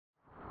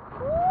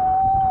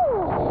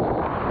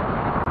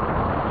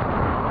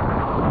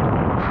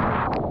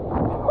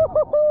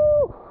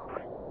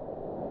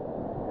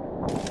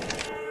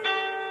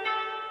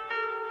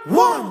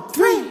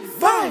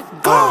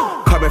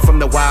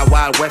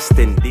my West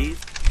Indies.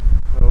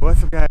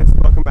 What's up guys,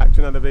 welcome back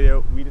to another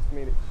video. We just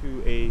made it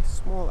to a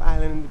small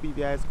island in the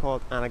BVI. It's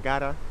called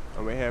Anegada,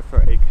 and we're here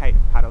for a kite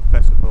paddle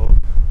festival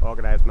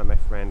organized by my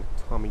friend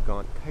Tommy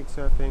Gaunt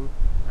Kitesurfing,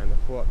 and the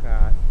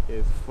forecast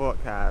is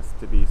forecast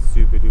to be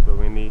super duper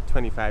windy,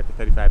 25 to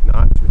 35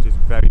 knots, which is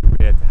very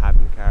rare to have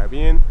in the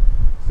Caribbean.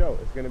 So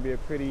it's going to be a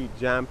pretty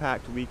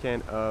jam-packed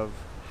weekend of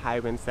high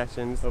wind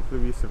sessions.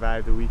 Hopefully we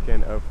survive the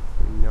weekend of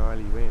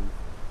gnarly wind.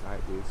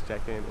 Alright, we'll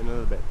check in a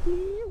little bit.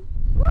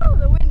 Woo,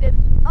 the wind is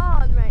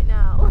on right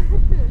now.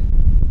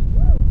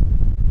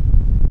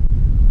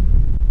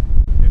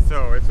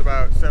 So it's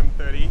about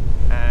 7:30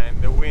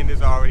 and the wind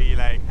is already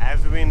like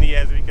as windy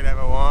as we could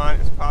ever want.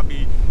 It's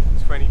probably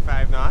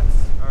 25 knots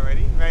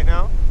already right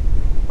now.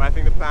 But I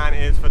think the plan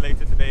is for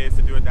later today is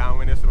to do a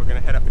downwinder, so we're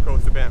going to head up the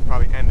coast a bit and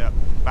probably end up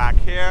back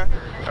here.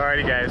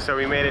 Alrighty guys, so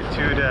we made it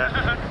to the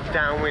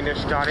downwinder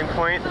starting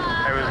point.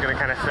 I was going to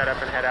kind of set up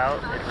and head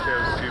out. It's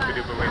still super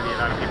duper windy. A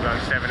lot of people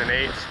on 7 and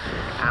 8s.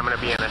 I'm going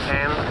to be in a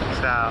 10,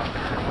 so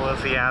we'll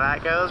see how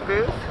that goes,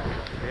 boo.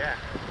 Yeah.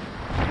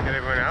 Get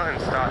everyone out and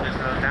start this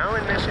little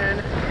downwind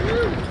mission.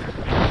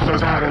 So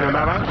what's happening,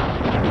 Baba?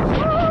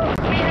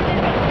 We have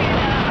just got to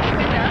the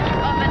window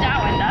of the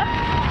downwinder.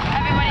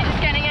 Everybody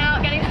just getting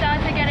out, getting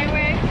started, getting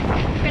rigged.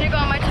 I'm going to go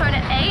on my turn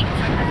at 8.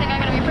 I think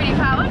I'm going to be pretty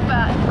powered,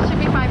 but should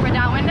be fine for a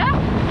downwinder.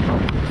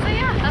 So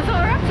yeah, that's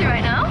what we're up to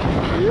right now.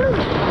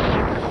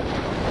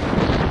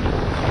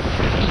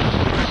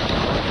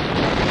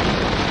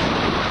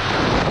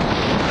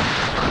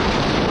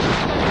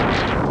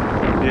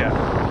 Yeah.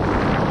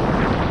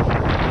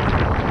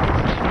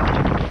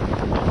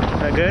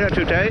 Good, not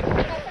too tight.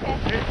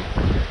 Okay.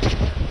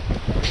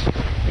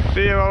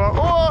 See you, Mama.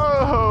 Whoa!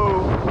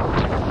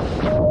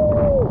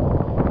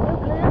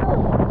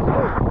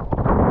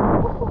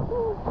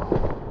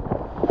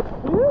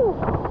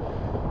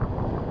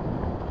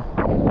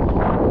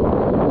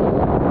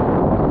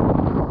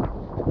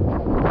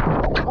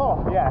 Oh,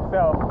 yeah,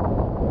 so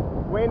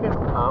wind is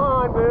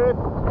on, dude.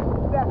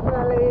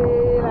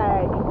 Definitely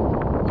like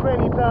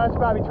 20 plus,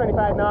 probably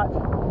 25 knots.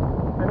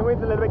 And the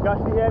wind's a little bit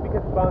gusty here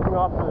because it's bouncing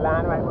off the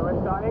land right where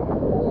we're starting.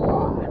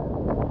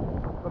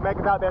 But Meg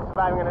is out there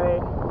surviving on an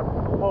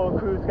 8. Whole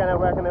crew's kind of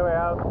working their way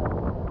out.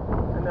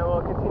 And then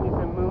we'll continue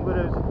some moon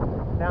buddhas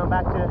down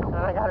back to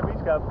Anegada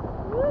Beach Club.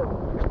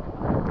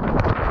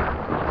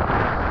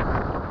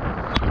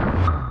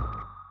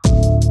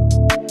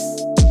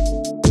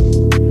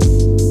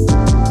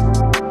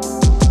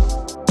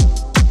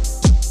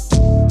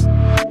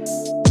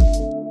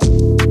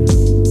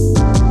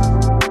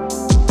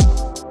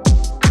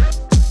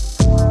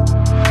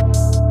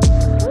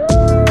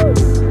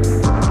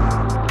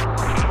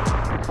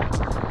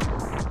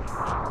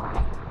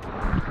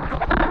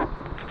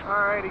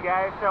 Alrighty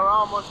guys, so we're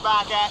almost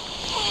back at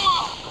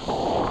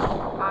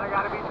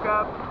Anegada Beach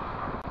Club.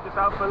 Just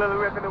out for a little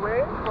rip in the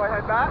wind before I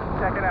head back.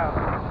 Check it out.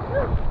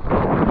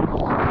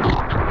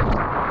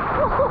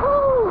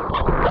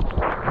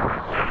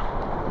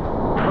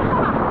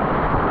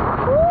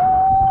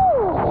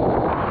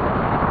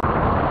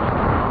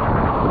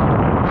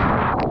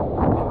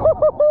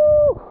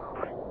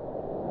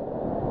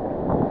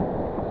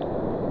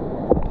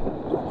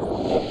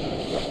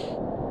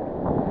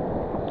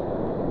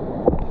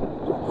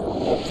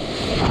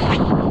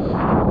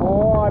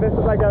 This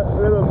is like a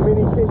little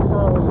mini King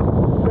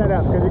Kong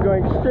setup because you're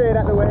going straight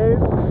at the waves,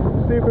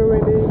 super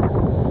windy. You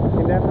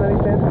can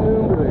definitely sense the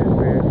moon buoys,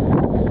 man.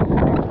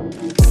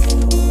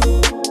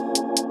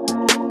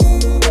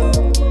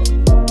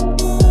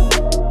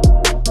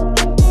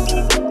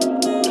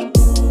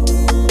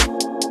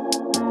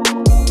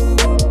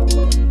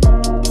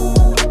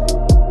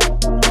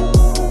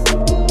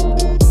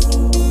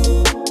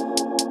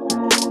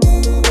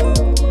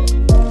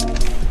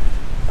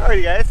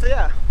 Alrighty guys, so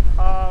yeah.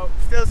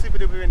 Still super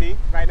duper windy.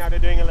 Right now they're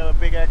doing a little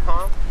big air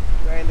comp.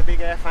 We're in the big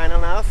air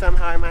final now.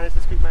 Somehow I managed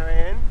to squeak my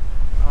way in.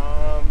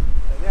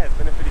 Yeah, it's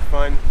been a pretty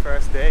fun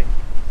first day.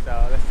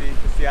 So let's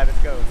see how this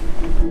goes.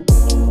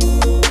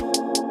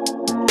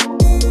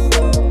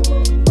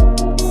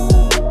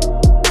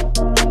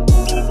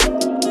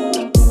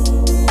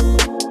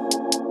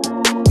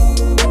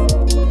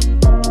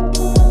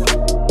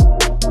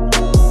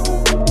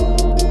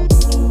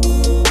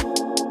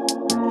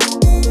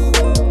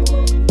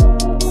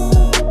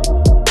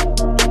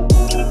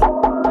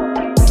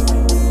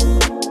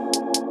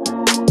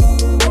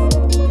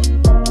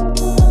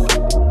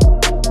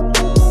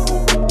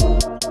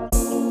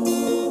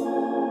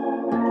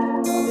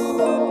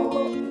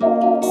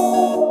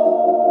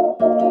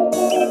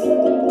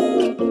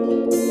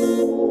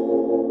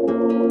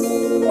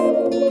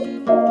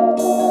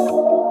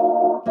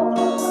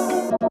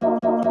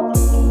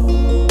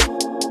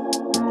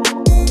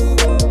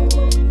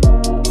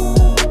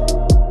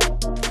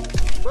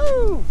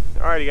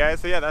 Alrighty guys,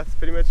 so yeah, that's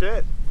pretty much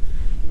it.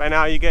 By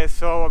now you guys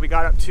saw what we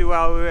got up to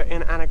while we were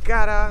in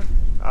Anegada.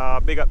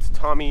 Big up to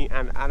Tommy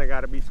and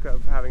Anegada Beach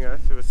Club for having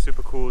us. It was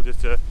super cool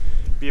just to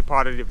be a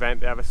part of the event.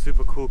 They have a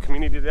super cool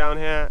community down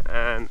here,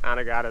 and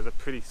Anegada is a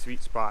pretty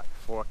sweet spot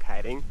for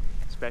kiting.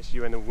 It's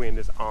especially when the wind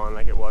is on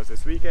like it was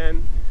this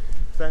weekend.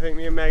 So I think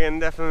me and Megan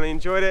definitely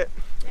enjoyed it.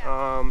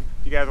 Yeah.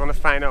 If you guys want to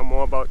find out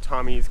more about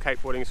Tommy's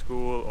kiteboarding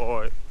school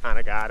or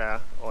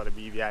Anegada or the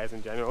BVIs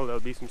in general, there'll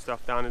be some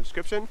stuff down in the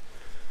description.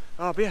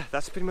 But yeah,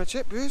 that's pretty much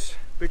it, Bruce.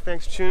 Big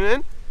thanks for tuning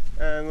in,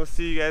 and we'll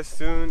see you guys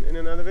soon in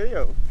another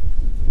video.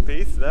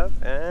 Peace,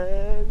 love,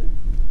 and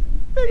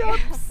big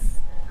ups!